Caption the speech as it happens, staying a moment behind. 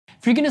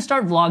If you're gonna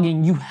start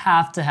vlogging, you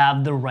have to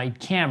have the right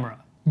camera.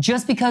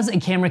 Just because a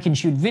camera can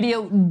shoot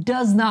video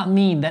does not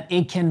mean that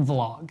it can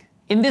vlog.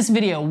 In this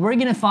video, we're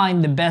gonna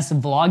find the best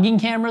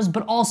vlogging cameras,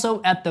 but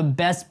also at the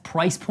best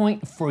price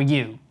point for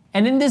you.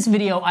 And in this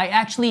video, I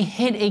actually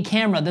hit a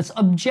camera that's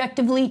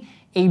objectively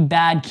a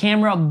bad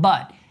camera,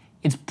 but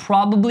it's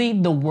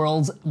probably the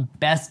world's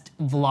best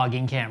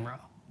vlogging camera.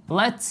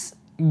 Let's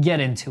get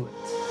into it.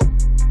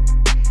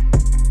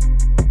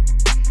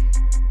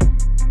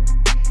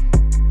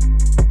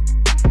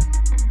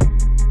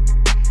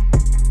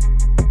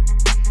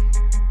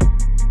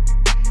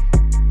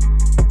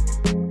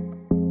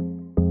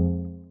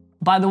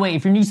 By the way,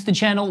 if you're new to the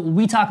channel,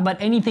 we talk about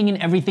anything and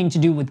everything to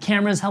do with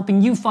cameras,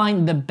 helping you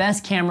find the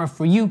best camera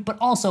for you, but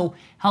also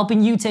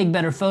helping you take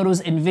better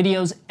photos and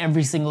videos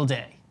every single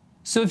day.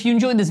 So if you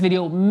enjoyed this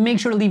video,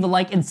 make sure to leave a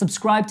like and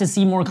subscribe to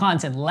see more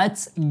content.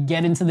 Let's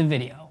get into the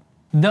video.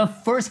 The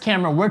first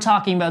camera we're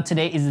talking about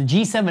today is the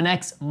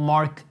G7X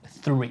Mark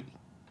III.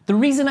 The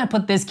reason I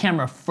put this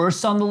camera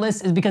first on the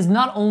list is because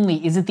not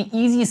only is it the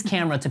easiest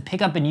camera to pick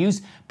up and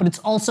use, but it's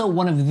also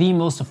one of the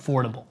most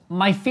affordable.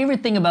 My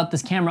favorite thing about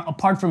this camera,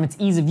 apart from its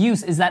ease of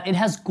use, is that it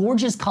has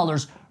gorgeous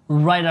colors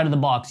right out of the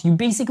box. You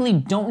basically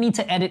don't need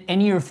to edit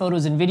any of your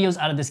photos and videos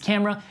out of this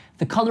camera.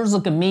 The colors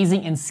look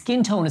amazing, and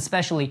skin tone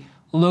especially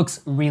looks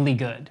really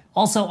good.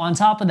 Also, on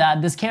top of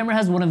that, this camera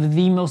has one of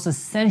the most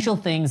essential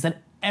things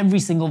that every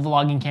single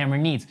vlogging camera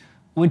needs,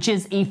 which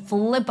is a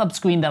flip-up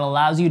screen that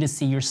allows you to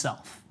see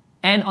yourself.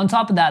 And on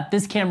top of that,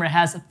 this camera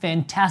has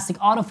fantastic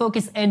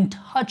autofocus and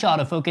touch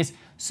autofocus,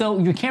 so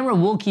your camera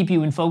will keep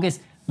you in focus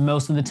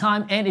most of the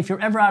time, and if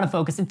you're ever out of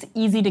focus, it's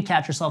easy to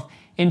catch yourself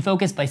in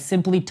focus by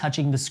simply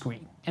touching the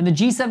screen. And the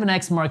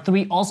G7X Mark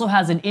III also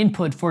has an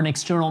input for an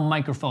external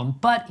microphone,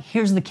 but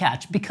here's the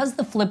catch. Because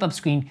the flip-up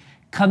screen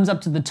comes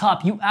up to the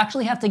top, you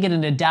actually have to get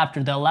an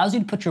adapter that allows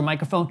you to put your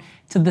microphone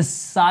to the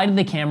side of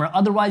the camera,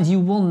 otherwise you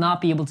will not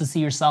be able to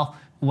see yourself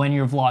when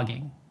you're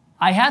vlogging.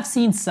 I have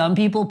seen some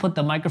people put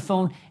the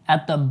microphone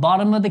at the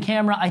bottom of the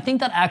camera. I think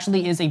that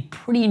actually is a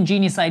pretty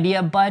ingenious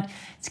idea, but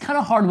it's kind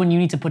of hard when you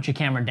need to put your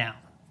camera down.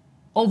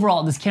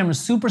 Overall, this camera is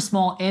super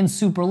small and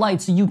super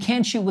light, so you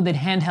can shoot with it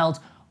handheld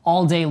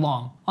all day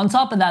long. On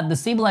top of that, the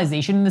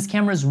stabilization in this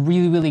camera is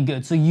really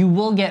good, so you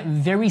will get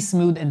very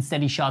smooth and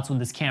steady shots with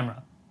this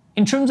camera.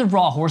 In terms of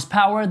raw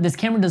horsepower, this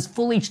camera does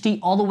full HD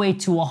all the way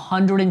to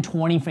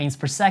 120 frames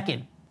per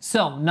second.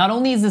 So not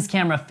only is this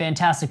camera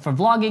fantastic for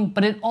vlogging,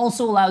 but it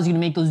also allows you to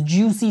make those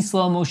juicy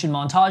slow motion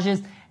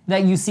montages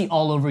that you see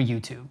all over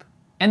YouTube.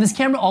 And this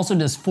camera also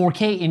does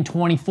 4K in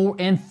 24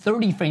 and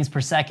 30 frames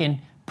per second.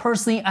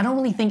 Personally, I don't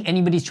really think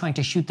anybody's trying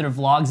to shoot their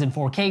vlogs in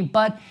 4K,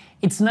 but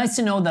it's nice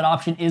to know that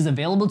option is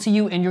available to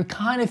you and you're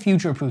kind of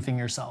future-proofing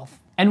yourself.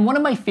 And one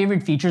of my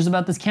favorite features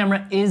about this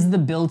camera is the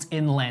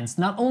built-in lens.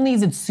 Not only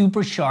is it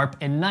super sharp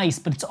and nice,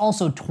 but it's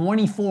also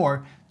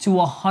 24 to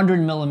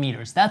 100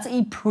 millimeters. That's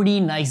a pretty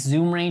nice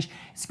zoom range.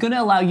 It's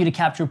gonna allow you to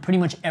capture pretty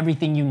much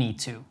everything you need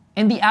to.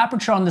 And the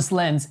aperture on this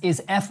lens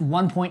is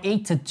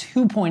f1.8 to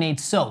 2.8,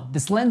 so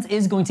this lens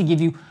is going to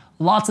give you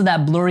lots of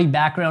that blurry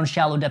background,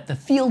 shallow depth of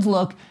field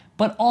look,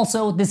 but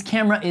also this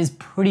camera is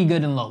pretty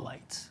good in low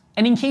light.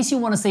 And in case you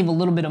want to save a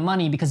little bit of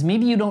money because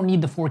maybe you don't need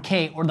the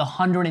 4K or the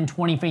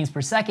 120 frames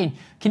per second, you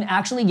can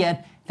actually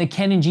get the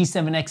Canon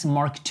G7X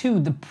Mark II,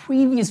 the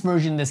previous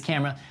version of this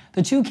camera.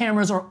 The two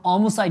cameras are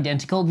almost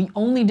identical. The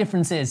only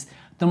difference is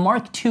the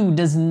Mark II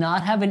does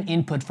not have an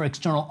input for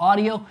external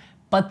audio,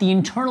 but the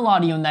internal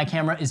audio in that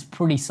camera is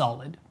pretty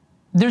solid.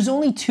 There's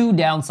only two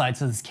downsides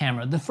to this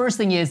camera. The first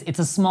thing is it's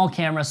a small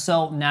camera,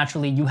 so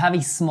naturally you have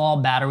a small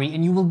battery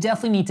and you will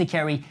definitely need to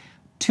carry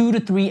 2 to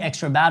 3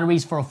 extra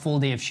batteries for a full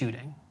day of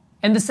shooting.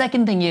 And the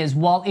second thing is,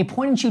 while a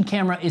point-and-shoot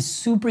camera is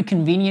super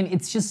convenient,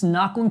 it's just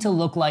not going to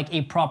look like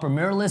a proper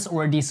mirrorless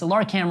or a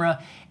DSLR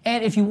camera,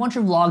 and if you want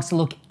your vlogs to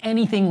look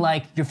anything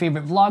like your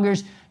favorite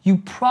vloggers, you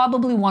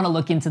probably want to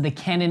look into the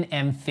Canon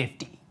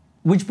M50.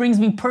 Which brings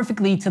me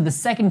perfectly to the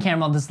second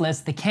camera on this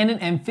list, the Canon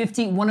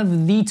M50, one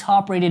of the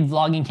top-rated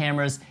vlogging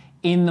cameras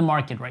in the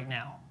market right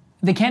now.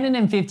 The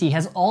Canon M50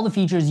 has all the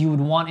features you would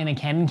want in a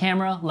Canon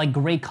camera, like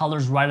great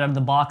colors right out of the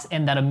box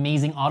and that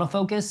amazing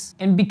autofocus.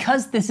 And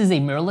because this is a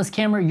mirrorless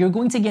camera, you're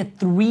going to get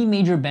 3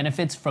 major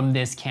benefits from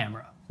this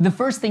camera. The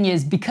first thing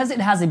is, because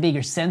it has a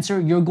bigger sensor,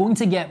 you're going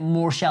to get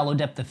more shallow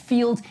depth of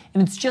field,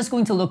 and it's just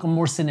going to look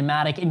more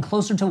cinematic and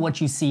closer to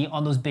what you see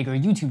on those bigger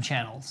YouTube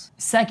channels.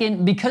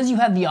 Second, because you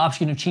have the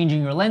option of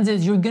changing your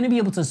lenses, you're going to be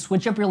able to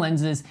switch up your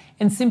lenses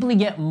and simply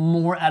get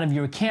more out of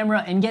your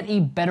camera and get a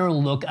better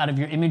look out of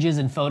your images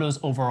and photos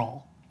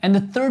overall. And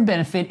the third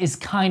benefit is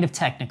kind of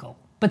technical.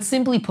 But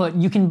simply put,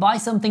 you can buy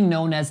something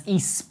known as a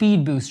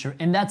speed booster,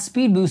 and that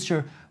speed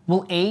booster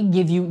will A,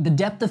 give you the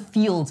depth of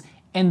field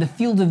and the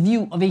field of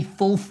view of a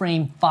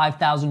full-frame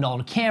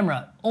 $5,000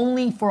 camera,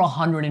 only for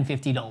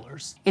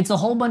 $150. It's a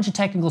whole bunch of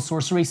technical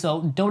sorcery,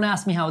 so don't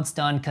ask me how it's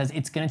done because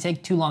it's gonna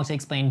take too long to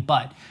explain,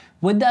 but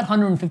with that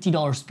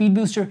 $150 speed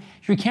booster,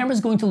 your camera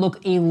is going to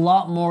look a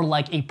lot more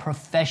like a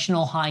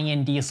professional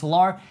high-end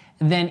DSLR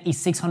than a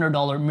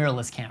 $600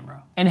 mirrorless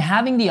camera. And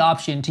having the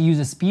option to use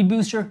a speed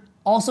booster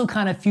also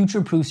kind of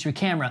future-proofs your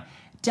camera.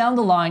 Down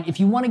the line, if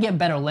you want to get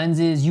better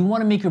lenses, you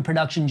want to make your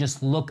production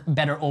just look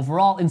better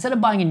overall, instead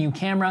of buying a new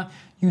camera,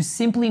 you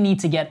simply need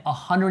to get a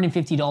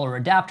 $150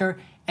 adapter,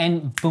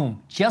 and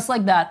boom, just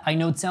like that. I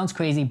know it sounds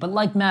crazy, but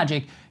like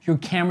magic, your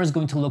camera is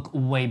going to look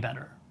way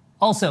better.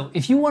 Also,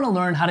 if you want to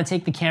learn how to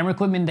take the camera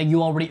equipment that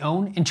you already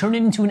own and turn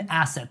it into an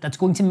asset that's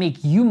going to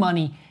make you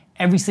money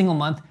every single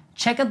month,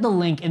 check out the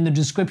link in the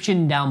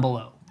description down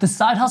below. The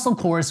Side Hustle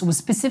course was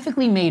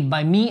specifically made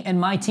by me and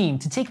my team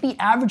to take the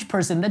average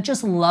person that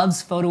just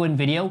loves photo and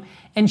video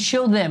and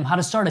show them how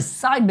to start a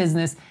side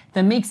business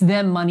that makes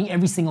them money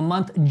every single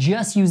month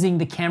just using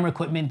the camera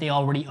equipment they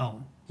already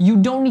own. You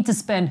don't need to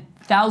spend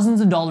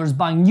thousands of dollars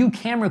buying new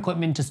camera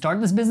equipment to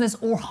start this business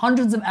or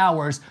hundreds of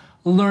hours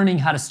learning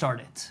how to start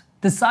it.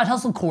 The Side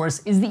Hustle course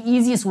is the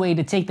easiest way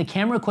to take the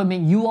camera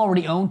equipment you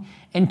already own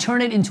and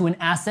turn it into an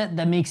asset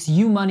that makes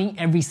you money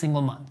every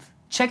single month.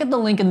 Check out the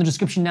link in the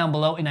description down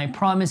below and I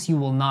promise you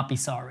will not be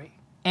sorry.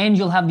 And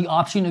you'll have the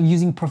option of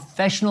using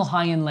professional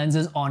high-end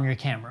lenses on your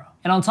camera.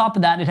 And on top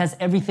of that, it has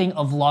everything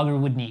a vlogger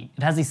would need.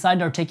 It has a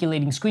side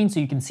articulating screen so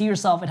you can see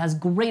yourself. It has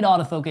great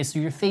autofocus so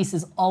your face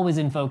is always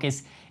in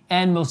focus.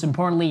 And most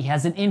importantly, it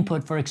has an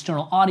input for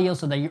external audio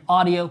so that your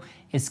audio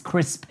is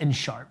crisp and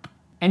sharp.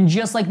 And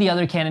just like the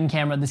other Canon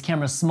camera, this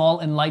camera is small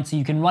and light so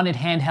you can run it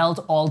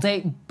handheld all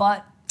day,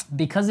 but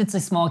because it's a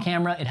small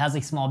camera, it has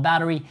a small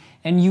battery,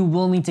 and you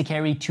will need to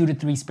carry 2 to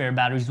 3 spare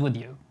batteries with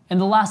you.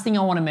 And the last thing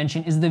I want to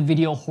mention is the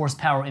video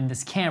horsepower in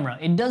this camera.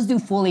 It does do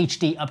full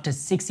HD up to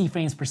 60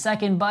 frames per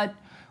second, but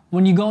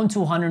when you go into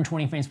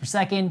 120 frames per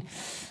second,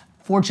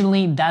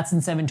 fortunately that's in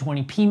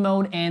 720p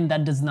mode, and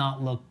that does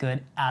not look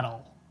good at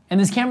all. And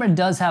this camera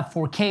does have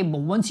 4K,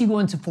 but once you go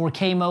into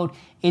 4K mode,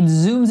 it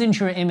zooms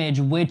into your image,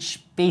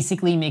 which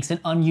basically makes it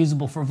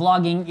unusable for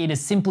vlogging. It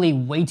is simply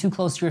way too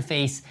close to your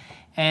face.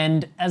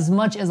 And as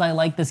much as I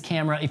like this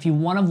camera, if you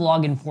want to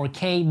vlog in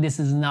 4K, this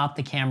is not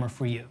the camera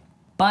for you.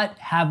 But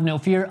have no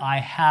fear, I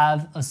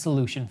have a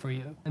solution for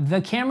you. The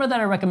camera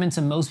that I recommend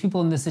to most people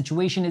in this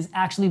situation is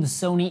actually the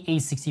Sony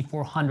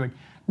a6400.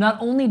 Not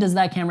only does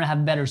that camera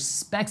have better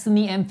specs than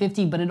the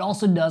M50, but it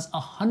also does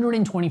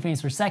 120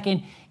 frames per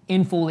second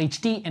in full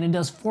HD, and it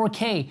does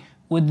 4K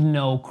with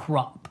no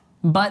crop.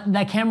 But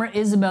that camera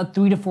is about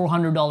 $300 to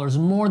 $400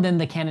 more than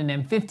the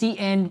Canon M50,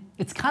 and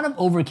it's kind of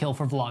overkill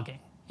for vlogging.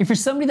 If you're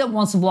somebody that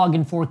wants to vlog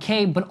in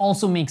 4K but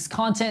also makes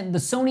content, the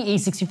Sony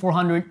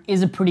a6400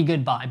 is a pretty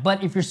good buy.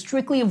 But if you're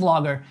strictly a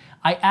vlogger,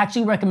 I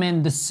actually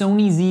recommend the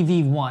Sony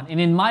ZV-1. And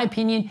in my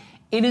opinion,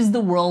 it is the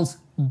world's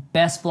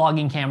best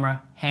vlogging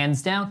camera,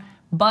 hands down,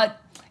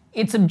 but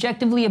it's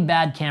objectively a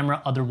bad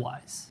camera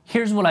otherwise.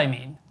 Here's what I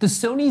mean. The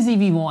Sony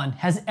ZV-1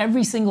 has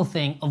every single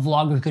thing a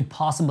vlogger could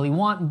possibly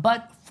want,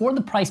 but for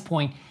the price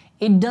point,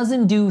 it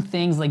doesn't do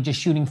things like just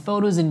shooting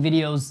photos and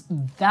videos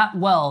that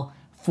well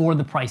for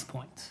the price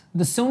point.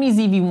 The Sony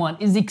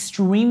ZV-1 is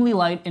extremely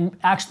light and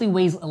actually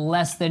weighs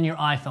less than your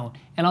iPhone.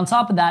 And on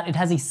top of that, it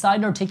has a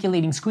side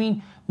articulating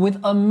screen with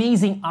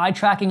amazing eye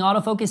tracking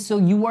autofocus, so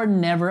you are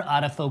never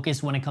out of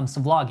focus when it comes to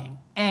vlogging.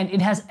 And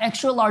it has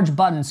extra large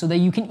buttons so that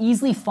you can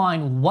easily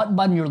find what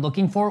button you're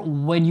looking for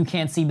when you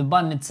can't see the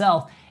button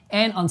itself.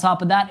 And on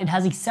top of that, it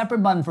has a separate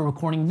button for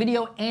recording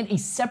video and a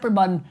separate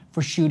button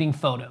for shooting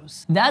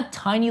photos. That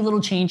tiny little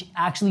change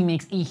actually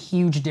makes a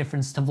huge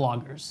difference to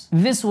vloggers.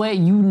 This way,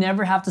 you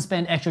never have to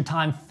spend extra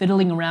time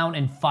fiddling around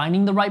and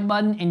finding the right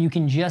button, and you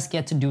can just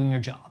get to doing your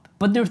job.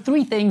 But there are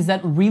 3 things that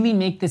really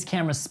make this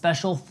camera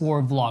special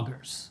for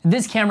vloggers.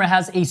 This camera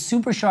has a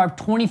super sharp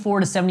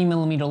 24 to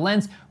 70mm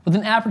lens with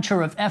an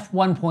aperture of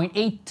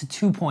f1.8 to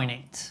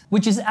 2.8,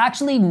 which is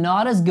actually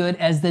not as good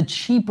as the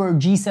cheaper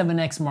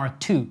G7X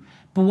Mark II.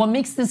 But what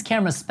makes this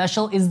camera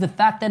special is the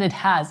fact that it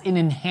has an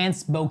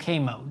enhanced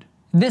bokeh mode.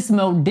 This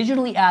mode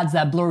digitally adds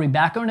that blurry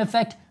background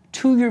effect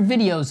to your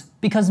videos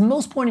because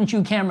most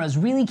point-and-shoot cameras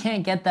really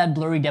can't get that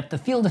blurry depth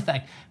of field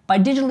effect. By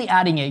digitally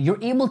adding it,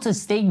 you're able to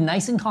stay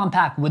nice and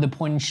compact with a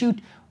point-and-shoot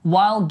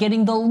while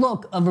getting the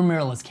look of a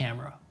mirrorless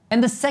camera.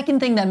 And the second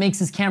thing that makes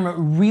this camera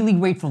really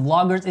great for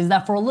vloggers is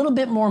that for a little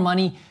bit more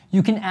money,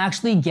 you can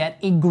actually get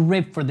a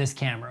grip for this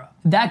camera.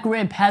 That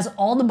grip has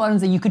all the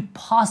buttons that you could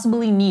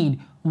possibly need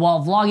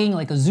while vlogging,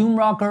 like a zoom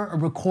rocker, a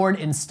record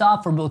and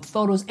stop for both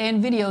photos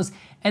and videos,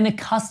 and a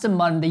custom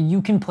button that you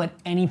can put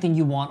anything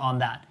you want on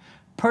that.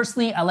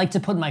 Personally, I like to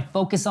put my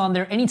focus on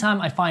there.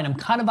 Anytime I find I'm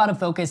kind of out of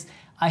focus,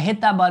 I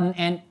hit that button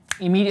and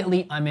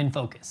immediately I'm in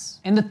focus.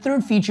 And the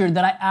third feature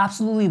that I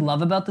absolutely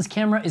love about this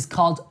camera is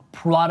called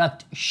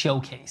Product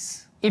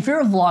Showcase. If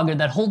you're a vlogger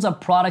that holds up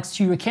products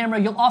to your camera,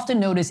 you'll often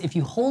notice if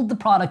you hold the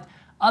product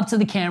up to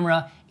the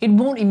camera, it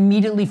won't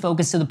immediately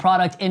focus to the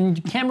product and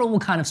your camera will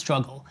kind of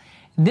struggle.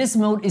 This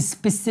mode is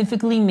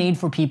specifically made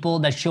for people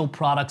that show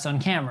products on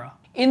camera.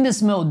 In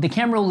this mode, the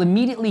camera will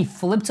immediately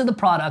flip to the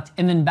product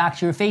and then back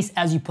to your face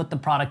as you put the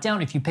product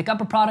down. If you pick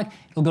up a product,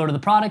 it'll go to the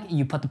product,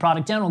 you put the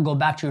product down, it'll go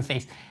back to your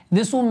face.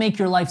 This will make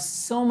your life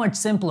so much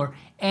simpler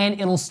and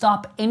it'll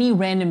stop any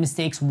random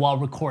mistakes while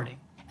recording.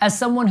 As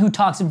someone who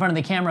talks in front of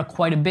the camera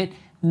quite a bit,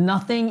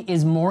 nothing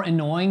is more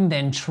annoying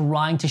than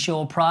trying to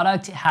show a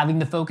product, having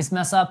the focus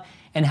mess up,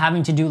 and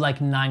having to do like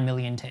 9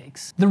 million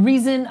takes. The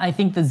reason I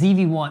think the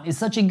ZV-1 is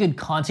such a good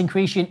content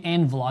creation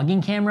and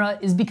vlogging camera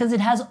is because it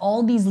has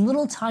all these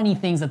little tiny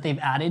things that they've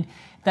added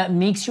that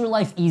makes your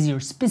life easier,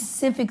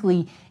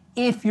 specifically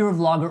if you're a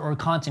vlogger or a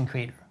content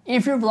creator.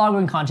 If you're a vlogger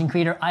and content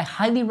creator, I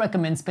highly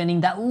recommend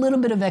spending that little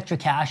bit of extra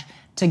cash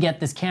to get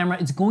this camera.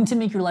 It's going to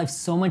make your life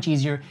so much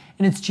easier,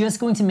 and it's just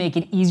going to make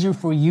it easier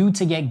for you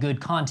to get good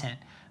content.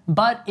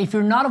 But if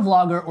you're not a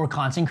vlogger or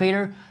content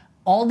creator,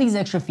 all these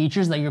extra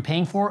features that you're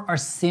paying for are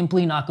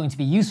simply not going to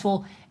be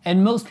useful,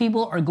 and most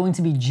people are going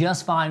to be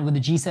just fine with the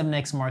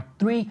G7X Mark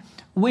III,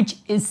 which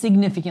is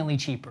significantly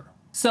cheaper.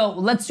 So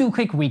let's do a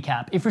quick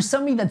recap. If you're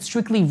somebody that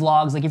strictly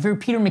vlogs, like if you're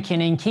Peter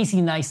McKinnon,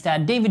 Casey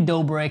Neistat, David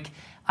Dobrik,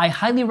 I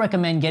highly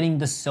recommend getting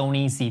the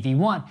Sony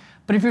ZV-1.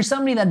 But if you're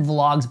somebody that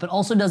vlogs but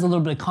also does a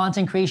little bit of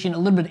content creation, a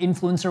little bit of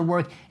influencer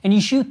work, and you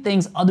shoot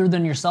things other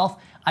than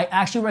yourself, I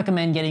actually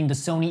recommend getting the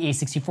Sony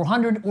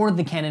a6400 or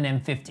the Canon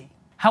M50.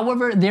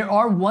 However, there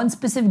are one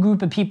specific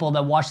group of people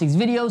that watch these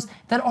videos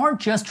that aren't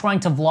just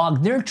trying to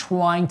vlog, they're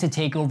trying to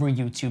take over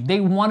YouTube. They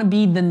want to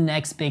be the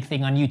next big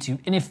thing on YouTube.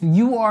 And if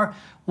you are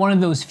one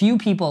of those few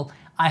people,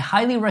 I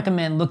highly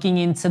recommend looking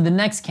into the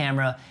next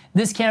camera.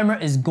 This camera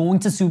is going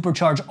to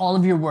supercharge all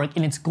of your work,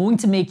 and it's going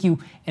to make you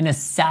an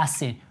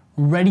assassin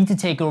ready to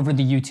take over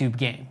the YouTube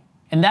game.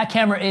 And that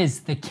camera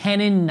is the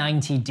Canon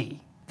 90D.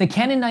 The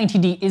Canon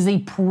 90D is a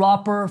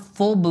proper,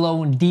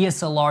 full-blown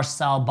DSLR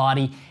style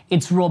body.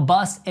 It's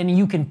robust and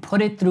you can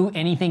put it through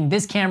anything.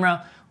 This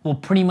camera will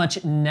pretty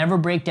much never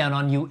break down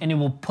on you, and it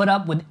will put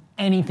up with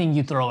anything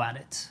you throw at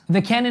it.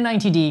 The Canon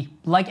 90D,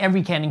 like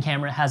every Canon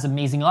camera, has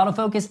amazing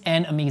autofocus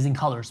and amazing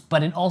colors,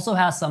 but it also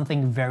has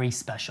something very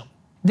special.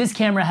 This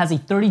camera has a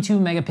 32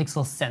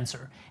 megapixel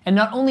sensor, and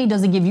not only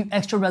does it give you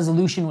extra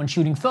resolution when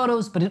shooting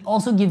photos, but it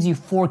also gives you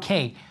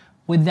 4K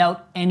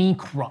without any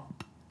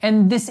crop.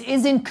 And this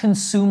isn't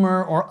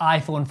consumer or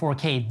iPhone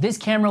 4K. This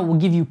camera will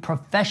give you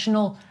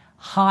professional,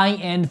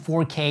 high-end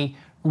 4K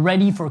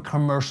ready for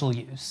commercial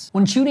use.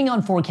 When shooting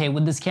on 4K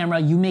with this camera,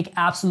 you make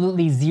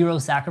absolutely zero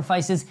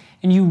sacrifices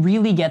and you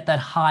really get that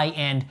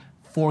high-end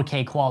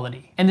 4K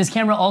quality. And this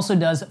camera also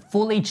does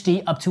full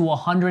HD up to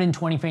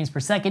 120 frames per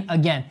second,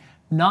 again,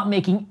 not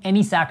making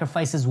any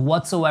sacrifices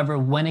whatsoever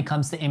when it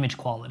comes to image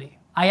quality.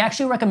 I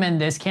actually recommend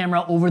this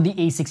camera over the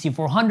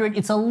a6400.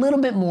 It's a little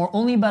bit more,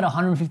 only about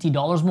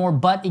 $150 more,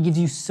 but it gives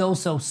you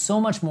so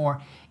much more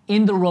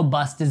in the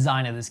robust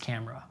design of this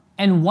camera.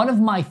 And one of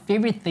my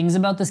favorite things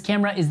about this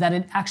camera is that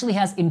it actually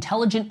has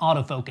intelligent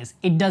autofocus.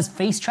 It does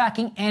face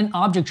tracking and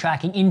object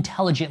tracking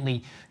intelligently.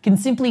 You can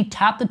simply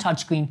tap the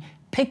touchscreen,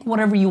 pick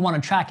whatever you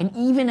want to track, and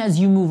even as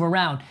you move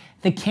around,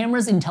 the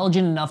camera's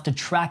intelligent enough to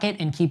track it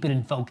and keep it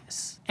in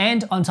focus.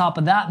 And on top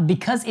of that,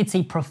 because it's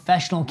a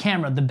professional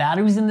camera, the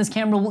batteries in this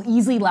camera will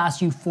easily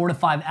last you 4 to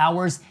 5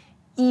 hours.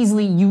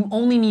 Easily, you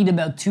only need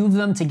about 2 of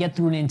them to get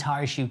through an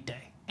entire shoot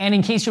day. And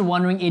in case you're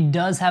wondering, it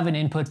does have an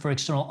input for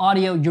external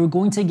audio. You're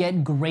going to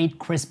get great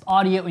crisp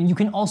audio, and you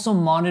can also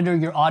monitor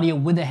your audio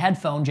with a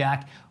headphone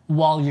jack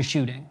while you're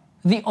shooting.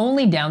 The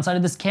only downside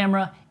of this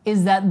camera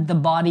is that the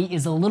body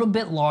is a little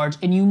bit large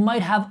and you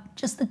might have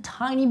just a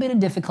tiny bit of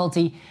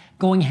difficulty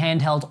going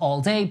handheld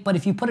all day, but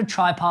if you put a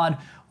tripod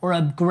or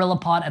a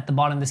GorillaPod at the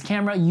bottom of this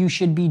camera, you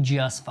should be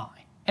just fine.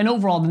 And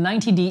overall, the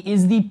 90D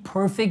is the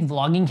perfect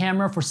vlogging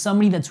camera for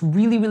somebody that's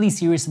really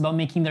serious about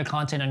making their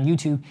content on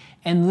YouTube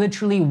and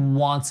literally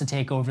wants to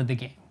take over the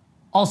game.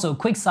 Also,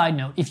 quick side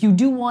note, if you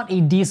do want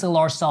a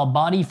DSLR style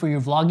body for your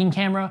vlogging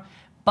camera,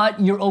 but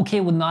you're okay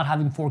with not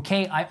having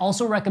 4K, I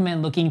also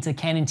recommend looking to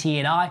Canon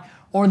T8i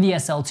or the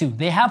SL2.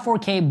 They have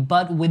 4K,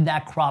 but with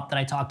that crop that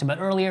I talked about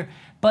earlier,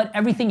 but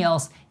everything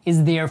else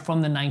is there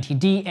from the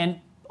 90D, and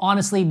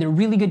honestly, they're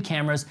really good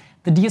cameras.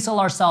 The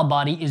DSLR style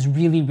body is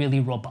really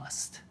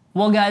robust.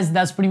 Well guys,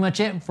 that's pretty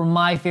much it for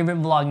my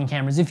favorite vlogging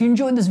cameras. If you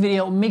enjoyed this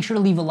video, make sure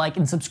to leave a like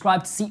and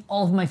subscribe to see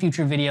all of my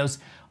future videos.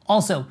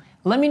 Also,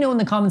 let me know in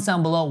the comments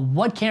down below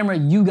what camera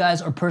you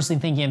guys are personally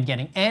thinking of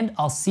getting, and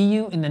I'll see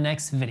you in the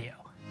next video.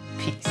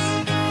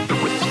 Peace.